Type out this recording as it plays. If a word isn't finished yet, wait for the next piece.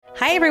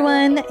Hi,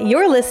 everyone.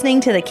 You're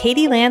listening to the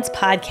Katie Lance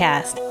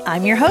Podcast.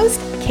 I'm your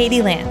host,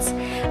 Katie Lance.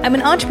 I'm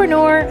an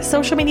entrepreneur,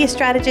 social media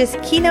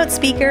strategist, keynote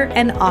speaker,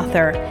 and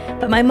author.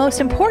 But my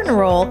most important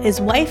role is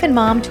wife and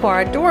mom to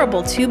our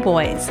adorable 2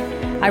 boys.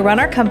 I run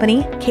our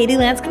company, Katie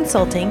Lance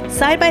Consulting,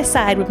 side by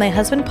side with my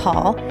husband,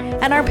 Paul,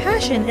 and our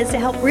passion is to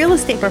help real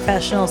estate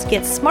professionals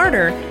get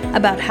smarter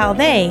about how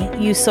they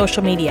use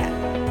social media.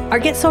 Our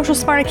Get Social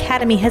Smart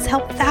Academy has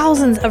helped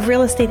thousands of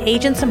real estate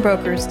agents and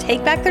brokers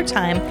take back their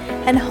time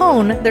and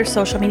hone their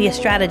social media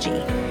strategy.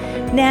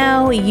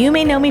 Now, you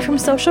may know me from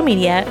social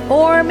media,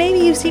 or maybe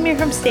you've seen me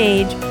from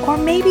stage, or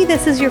maybe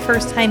this is your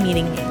first time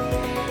meeting me.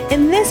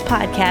 In this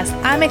podcast,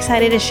 I'm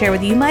excited to share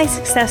with you my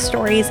success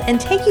stories and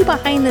take you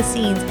behind the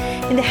scenes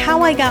into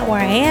how I got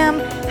where I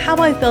am, how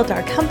I've built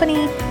our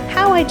company,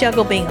 how I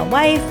juggle being a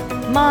wife,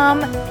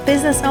 mom,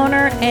 business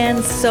owner,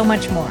 and so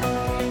much more.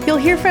 You'll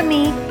hear from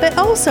me, but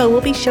also we'll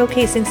be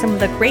showcasing some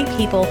of the great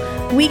people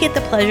we get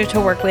the pleasure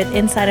to work with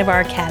inside of our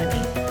academy.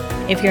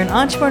 If you're an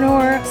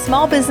entrepreneur,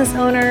 small business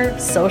owner,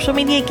 social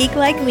media geek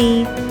like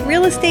me,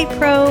 real estate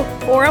pro,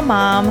 or a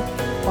mom,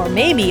 or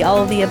maybe all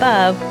of the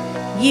above,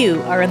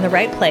 you are in the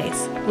right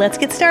place. Let's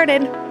get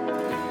started.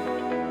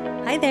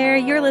 Hi there,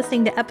 you're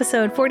listening to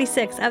episode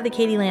 46 of the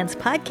Katie Lance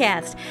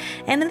Podcast.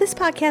 And in this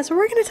podcast,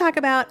 we're going to talk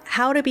about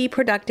how to be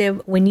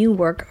productive when you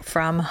work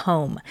from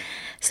home.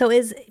 So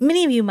as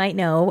many of you might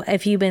know,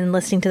 if you've been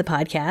listening to the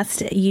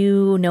podcast,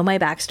 you know my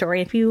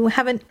backstory. If you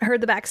haven't heard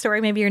the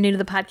backstory, maybe you're new to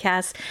the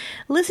podcast,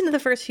 listen to the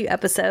first few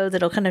episodes.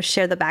 It'll kind of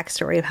share the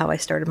backstory of how I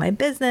started my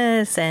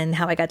business and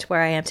how I got to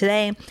where I am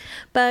today.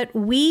 But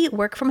we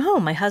work from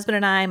home. My husband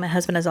and I, my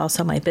husband is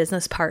also my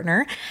business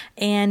partner,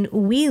 and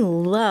we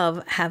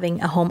love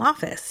having a home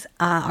office.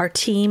 Our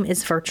team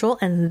is virtual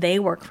and they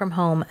work from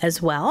home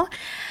as well.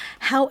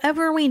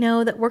 However, we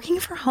know that working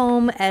from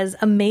home, as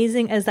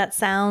amazing as that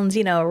sounds,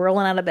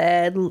 rolling out of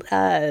bed,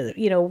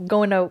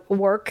 going to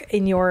work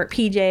in your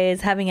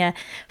PJs, having a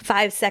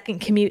 5-second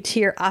commute to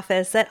your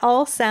office, that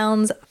all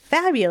sounds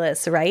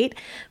fabulous, right?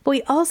 But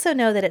we also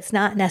know that it's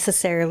not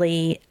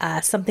necessarily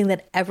something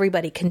that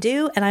everybody can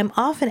do. And I'm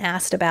often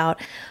asked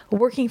about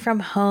working from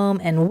home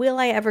and will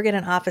I ever get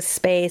an office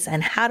space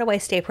and how do I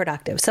stay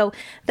productive? So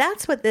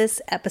that's what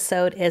this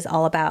episode is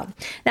all about.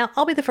 Now,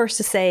 I'll be the first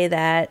to say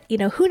that,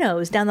 who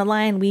knows, down the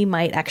line, we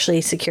might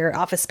actually secure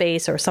office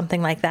space or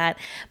something like that.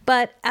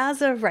 But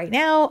as of right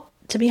now,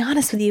 to be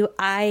honest with you,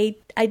 I'm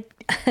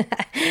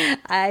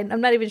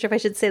not even sure if I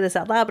should say this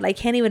out loud, but I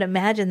can't even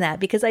imagine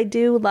that because I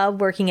do love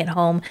working at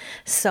home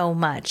so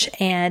much.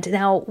 And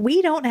now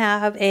we don't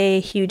have a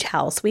huge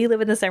house. We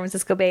live in the San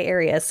Francisco Bay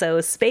Area, so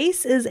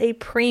space is a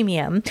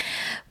premium.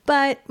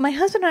 But my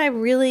husband and I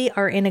really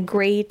are in a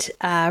great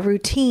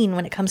routine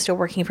when it comes to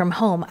working from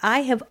home. I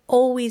have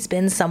always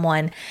been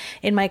someone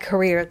in my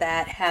career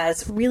that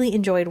has really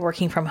enjoyed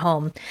working from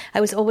home.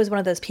 I was always one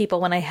of those people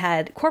when I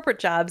had corporate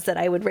jobs that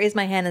I would raise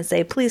my hand and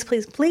say, please,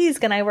 please, please,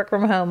 can I work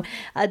from home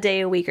a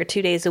day a week or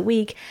 2 days a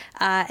week?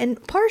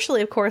 And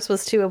partially, of course,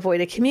 was to avoid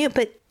a commute,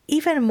 but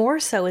even more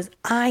so is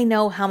I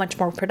know how much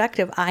more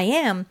productive I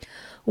am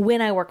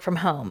when I work from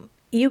home.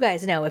 You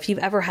guys know, if you've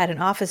ever had an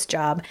office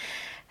job,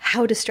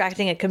 how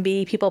distracting it can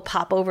be. People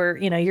pop over,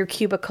 your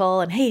cubicle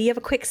and, hey, do you have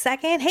a quick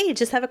second? Hey,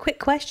 just have a quick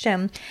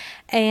question.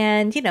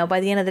 And, by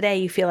the end of the day,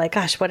 you feel like,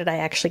 gosh, what did I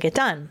actually get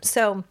done?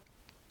 So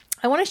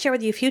I want to share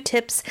with you a few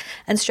tips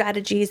and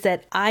strategies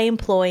that I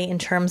employ in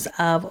terms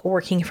of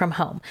working from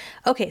home.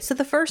 Okay, so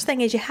the first thing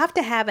is you have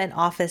to have an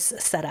office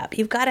setup.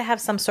 You've got to have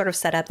some sort of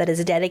setup that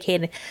is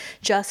dedicated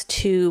just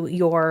to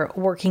your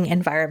working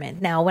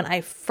environment. Now, when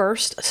I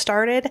first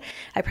started,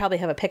 I probably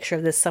have a picture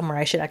of this somewhere.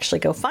 I should actually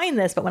go find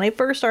this. But when I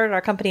first started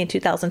our company in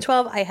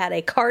 2012, I had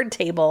a card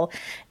table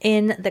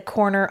in the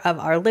corner of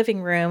our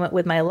living room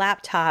with my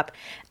laptop.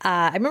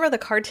 I remember the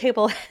card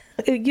table.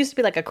 It used to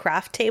be like a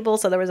craft table.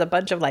 So there was a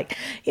bunch of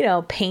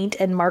paint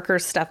and marker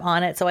stuff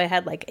on it. So I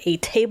had like a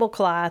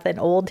tablecloth, an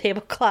old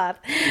tablecloth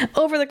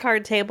over the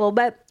card table.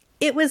 But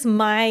it was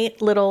my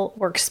little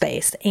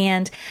workspace.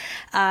 And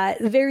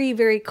very,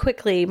 very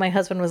quickly, my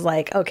husband was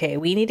like, okay,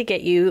 we need to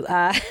get you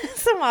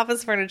some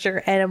office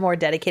furniture and a more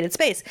dedicated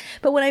space.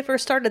 But when I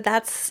first started,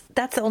 that's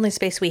the only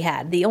space we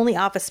had. The only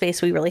office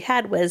space we really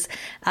had was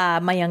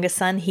my youngest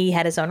son. He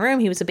had his own room.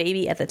 He was a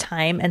baby at the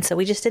time. And so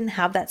we just didn't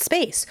have that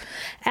space.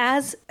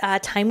 As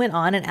time went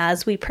on and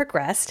as we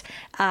progressed,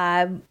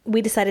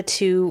 we decided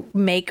to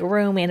make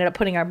room. We ended up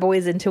putting our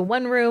boys into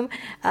one room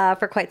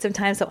for quite some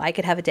time so I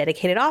could have a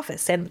dedicated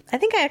office. And I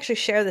think I actually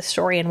share this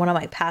story in one of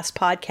my past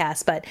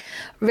podcasts, but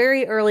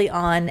very early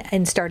on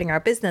in starting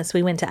our business,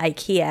 we went to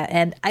IKEA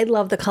and I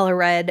love the color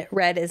red.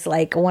 Red is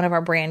like one of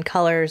our brand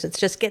colors. It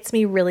just gets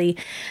me really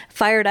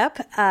fired up,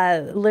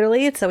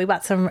 literally. So we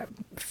bought some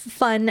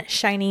fun,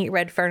 shiny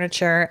red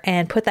furniture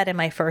and put that in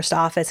my first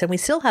office. And we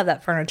still have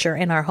that furniture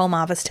in our home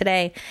office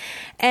today.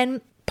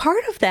 And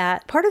part of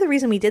the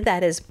reason we did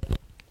that is,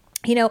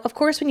 of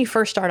course, when you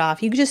first start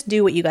off, you just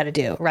do what you got to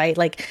do, right?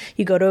 Like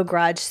you go to a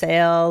garage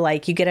sale,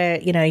 like you get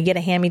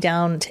a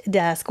hand-me-down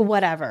desk,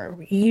 whatever.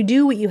 You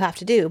do what you have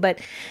to do. But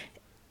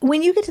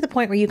when you get to the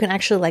point where you can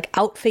actually like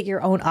outfit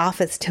your own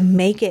office to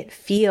make it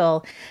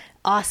feel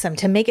awesome,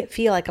 to make it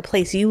feel like a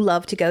place you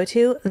love to go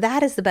to,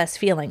 that is the best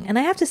feeling. And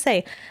I have to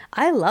say,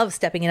 I love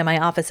stepping into my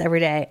office every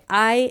day.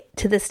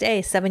 To this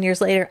day, 7 years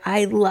later,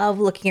 I love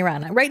looking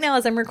around. Right now,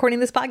 as I'm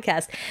recording this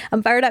podcast,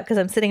 I'm fired up because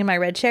I'm sitting in my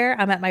red chair.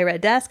 I'm at my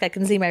red desk. I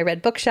can see my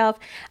red bookshelf.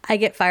 I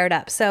get fired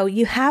up. So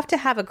you have to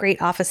have a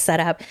great office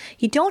setup.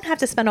 You don't have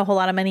to spend a whole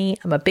lot of money.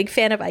 I'm a big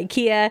fan of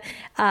IKEA,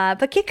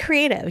 but get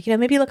creative.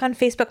 Maybe look on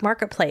Facebook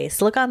Marketplace,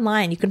 look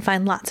online. You can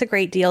find lots of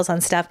great deals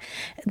on stuff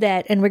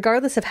and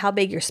regardless of how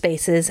big your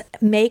space is,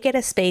 make it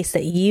a space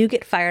that you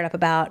get fired up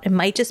about. It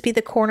might just be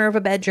the corner of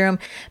a bedroom,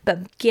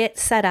 but get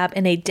set up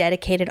in a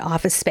dedicated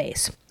office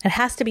space. It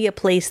has to be a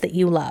place that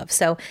you love.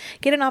 So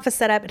get an office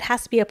set up. It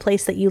has to be a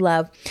place that you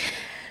love.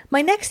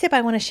 My next tip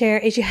I want to share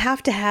is you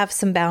have to have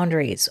some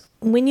boundaries.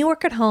 When you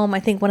work at home, I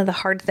think one of the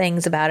hard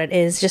things about it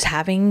is just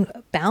having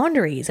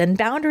boundaries, and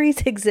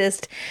boundaries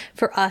exist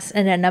for us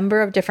in a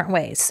number of different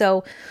ways.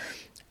 So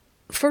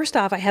first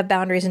off, I have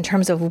boundaries in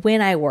terms of when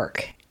I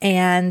work.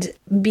 And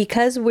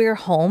because we're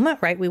home,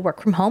 right, we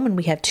work from home and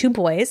we have 2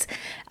 boys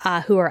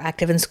who are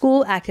active in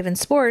school, active in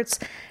sports,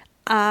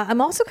 I'm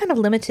also kind of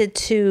limited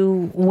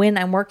to when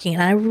I'm working.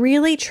 And I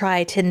really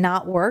try to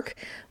not work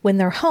when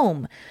they're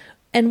home.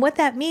 And what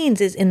that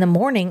means is in the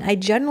morning, I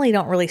generally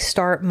don't really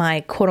start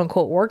my quote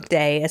unquote work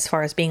day as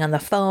far as being on the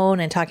phone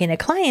and talking to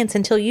clients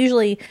until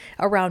usually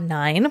around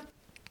 9.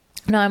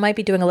 Now, I might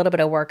be doing a little bit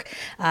of work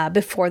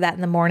before that in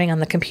the morning on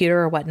the computer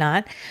or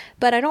whatnot,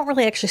 but I don't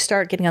really actually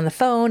start getting on the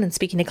phone and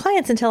speaking to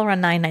clients until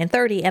around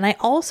 9:30. And I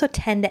also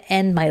tend to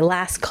end my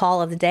last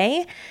call of the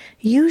day,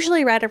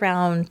 usually right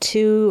around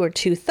 2 or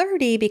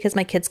 2:30 because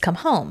my kids come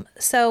home.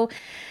 So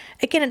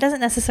again, it doesn't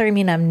necessarily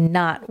mean I'm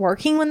not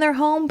working when they're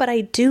home, but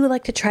I do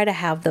like to try to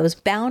have those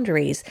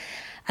boundaries.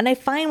 And I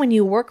find when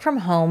you work from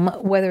home,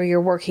 whether you're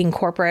working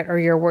corporate or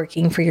you're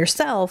working for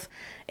yourself,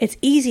 it's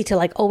easy to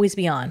like always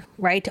be on,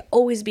 right? To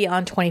always be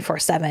on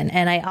 24/7.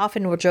 And I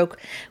often will joke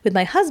with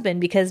my husband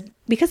because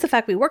the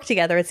fact we work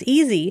together, it's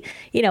easy,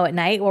 at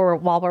night or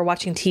while we're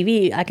watching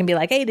TV, I can be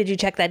like, hey, did you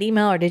check that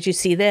email or did you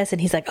see this?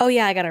 And he's like, oh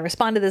yeah, I got to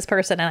respond to this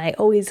person. And I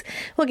always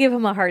will give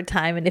him a hard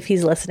time. And if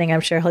he's listening,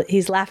 I'm sure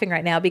he's laughing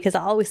right now because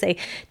I always say,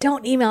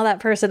 don't email that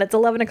person. It's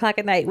 11 o'clock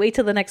at night. Wait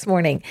till the next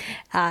morning.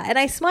 And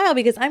I smile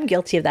because I'm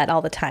guilty of that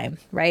all the time,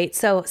 right?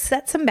 So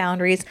set some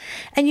boundaries.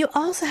 And you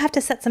also have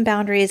to set some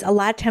boundaries a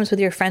lot of times with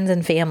your friends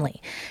and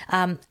family.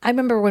 I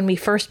remember when we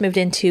first moved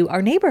into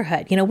our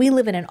neighborhood, we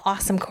live in an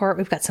awesome court.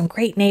 We've got some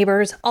great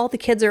neighbors. All the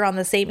kids are on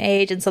the same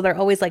age. And so they're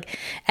always like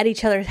at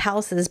each other's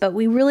houses. But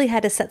we really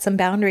had to set some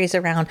boundaries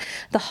around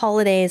the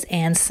holidays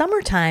and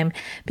summertime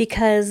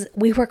because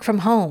we work from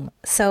home.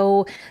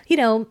 So,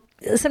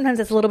 sometimes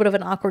it's a little bit of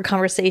an awkward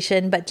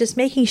conversation, but just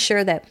making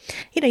sure that,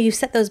 you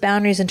set those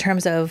boundaries in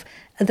terms of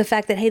the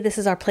fact that, hey, this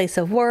is our place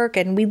of work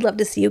and we'd love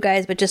to see you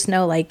guys, but just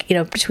know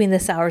between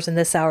this hours and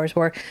this hours,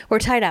 we're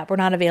tied up, we're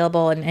not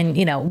available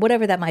and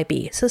whatever that might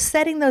be. So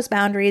setting those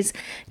boundaries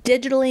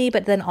digitally,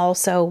 but then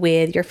also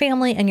with your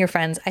family and your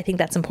friends, I think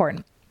that's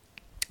important.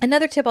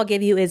 Another tip I'll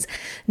give you is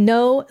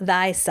know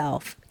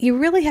thyself. You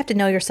really have to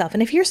know yourself.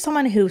 And if you're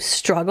someone who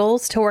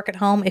struggles to work at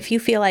home, if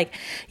you feel like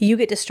you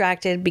get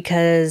distracted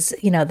because,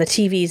 the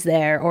TV's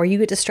there, or you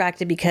get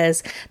distracted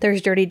because there's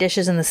dirty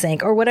dishes in the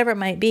sink or whatever it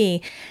might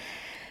be,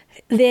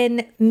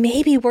 then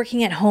maybe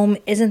working at home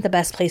isn't the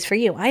best place for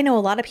you. I know a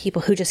lot of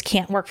people who just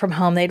can't work from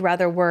home. They'd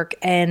rather work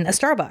in a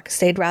Starbucks.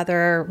 They'd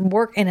rather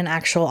work in an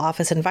actual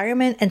office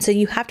environment. And so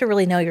you have to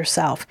really know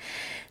yourself.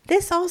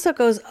 This also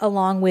goes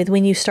along with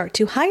when you start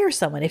to hire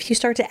someone. If you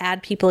start to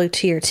add people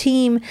to your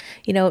team,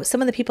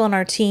 some of the people on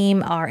our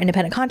team are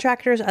independent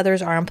contractors,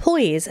 others are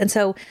employees. And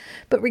so,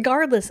 but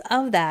regardless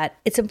of that,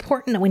 it's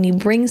important that when you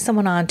bring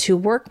someone on to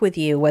work with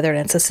you, whether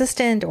it's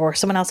assistant or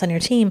someone else on your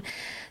team,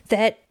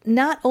 that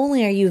not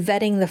only are you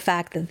vetting the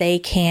fact that they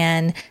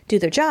can do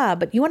their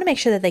job, but you want to make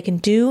sure that they can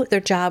do their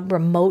job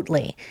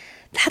remotely.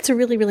 That's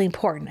really, really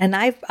important. And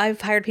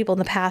I've hired people in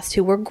the past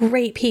who were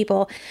great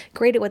people,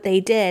 great at what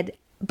they did,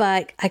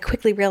 but I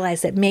quickly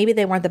realized that maybe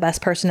they weren't the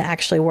best person to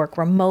actually work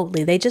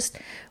remotely. They just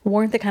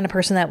weren't the kind of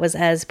person that was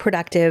as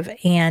productive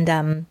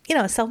and,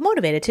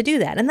 self-motivated to do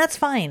that. And that's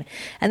fine.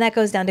 And that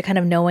goes down to kind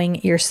of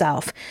knowing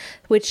yourself,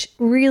 which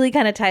really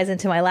kind of ties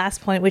into my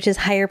last point, which is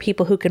hire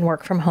people who can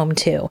work from home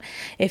too.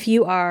 If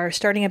you are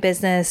starting a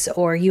business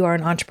or you are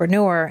an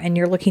entrepreneur and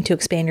you're looking to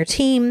expand your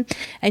team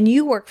and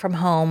you work from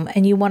home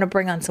and you want to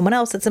bring on someone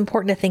else, it's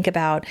important to think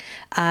about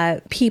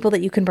people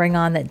that you can bring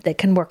on that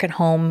can work at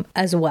home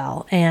as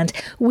well. And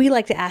we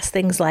like to ask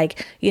things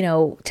like,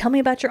 tell me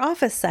about your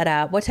office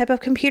setup. What type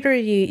of computer do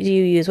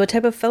you use? What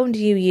type of phone do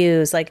you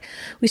use? Like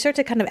we start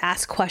to kind of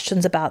ask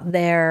questions about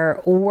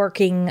their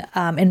working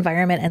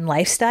environment and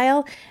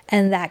lifestyle,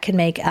 and that can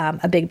make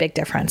a big, big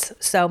difference.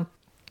 So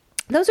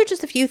those are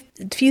just a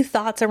few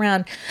thoughts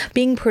around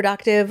being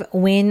productive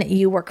when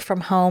you work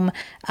from home.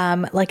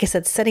 Like I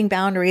said, setting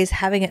boundaries,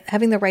 having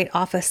the right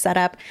office set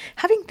up,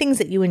 having things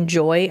that you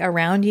enjoy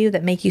around you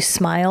that make you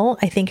smile,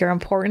 I think are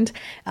important.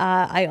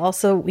 I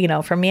also,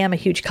 for me, I'm a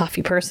huge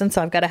coffee person,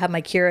 so I've got to have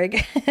my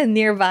Keurig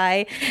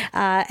nearby,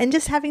 and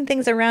just having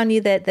things around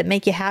you that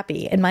make you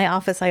happy. In my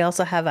office, I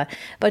also have a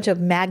bunch of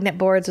magnet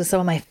boards with some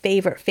of my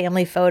favorite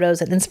family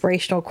photos and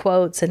inspirational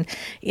quotes, and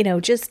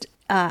just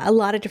a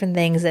lot of different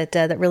things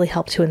that really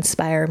help to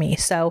inspire me.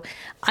 So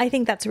I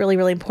think that's really,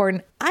 really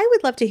important. I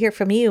would love to hear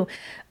from you.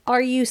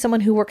 Are you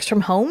someone who works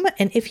from home?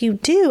 And if you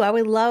do, I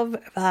would love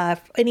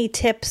any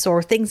tips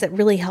or things that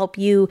really help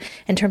you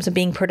in terms of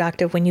being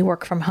productive when you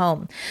work from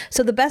home.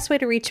 So the best way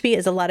to reach me,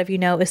 as a lot of you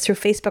know, is through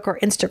Facebook or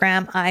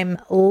Instagram. I'm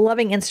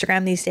loving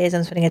Instagram these days.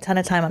 I'm spending a ton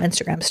of time on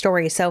Instagram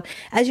stories. So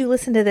as you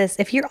listen to this,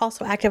 if you're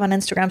also active on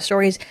Instagram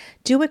stories,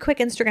 do a quick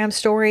Instagram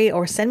story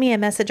or send me a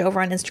message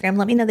over on Instagram.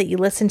 Let me know that you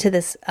listen to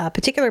this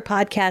particular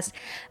podcast,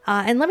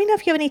 and let me know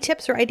if you have any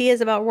tips or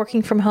ideas about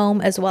working from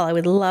home as well. I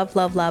would love,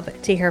 love, love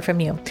to hear from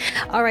you.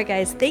 All right,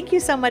 guys, thank you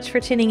so much for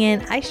tuning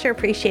in. I sure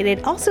appreciate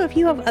it. Also, if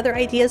you have other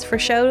ideas for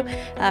show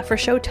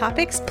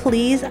topics,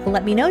 please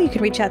let me know. You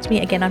can reach out to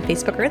me again on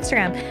Facebook or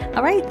Instagram.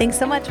 All right, thanks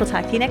so much. We'll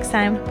talk to you next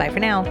time. Bye for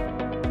now.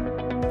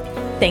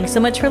 Thanks so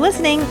much for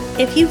listening.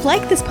 If you've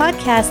liked this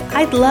podcast,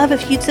 I'd love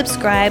if you'd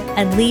subscribe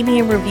and leave me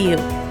a review.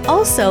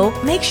 Also,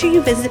 make sure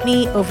you visit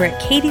me over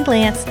at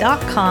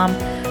katielance.com,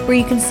 where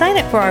you can sign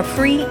up for our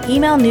free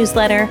email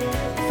newsletter,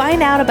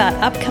 find out about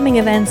upcoming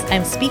events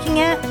I'm speaking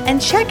at,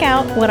 and check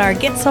out what our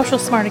Get Social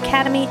Smart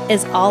Academy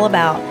is all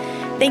about.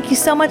 Thank you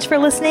so much for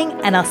listening,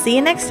 and I'll see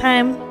you next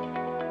time.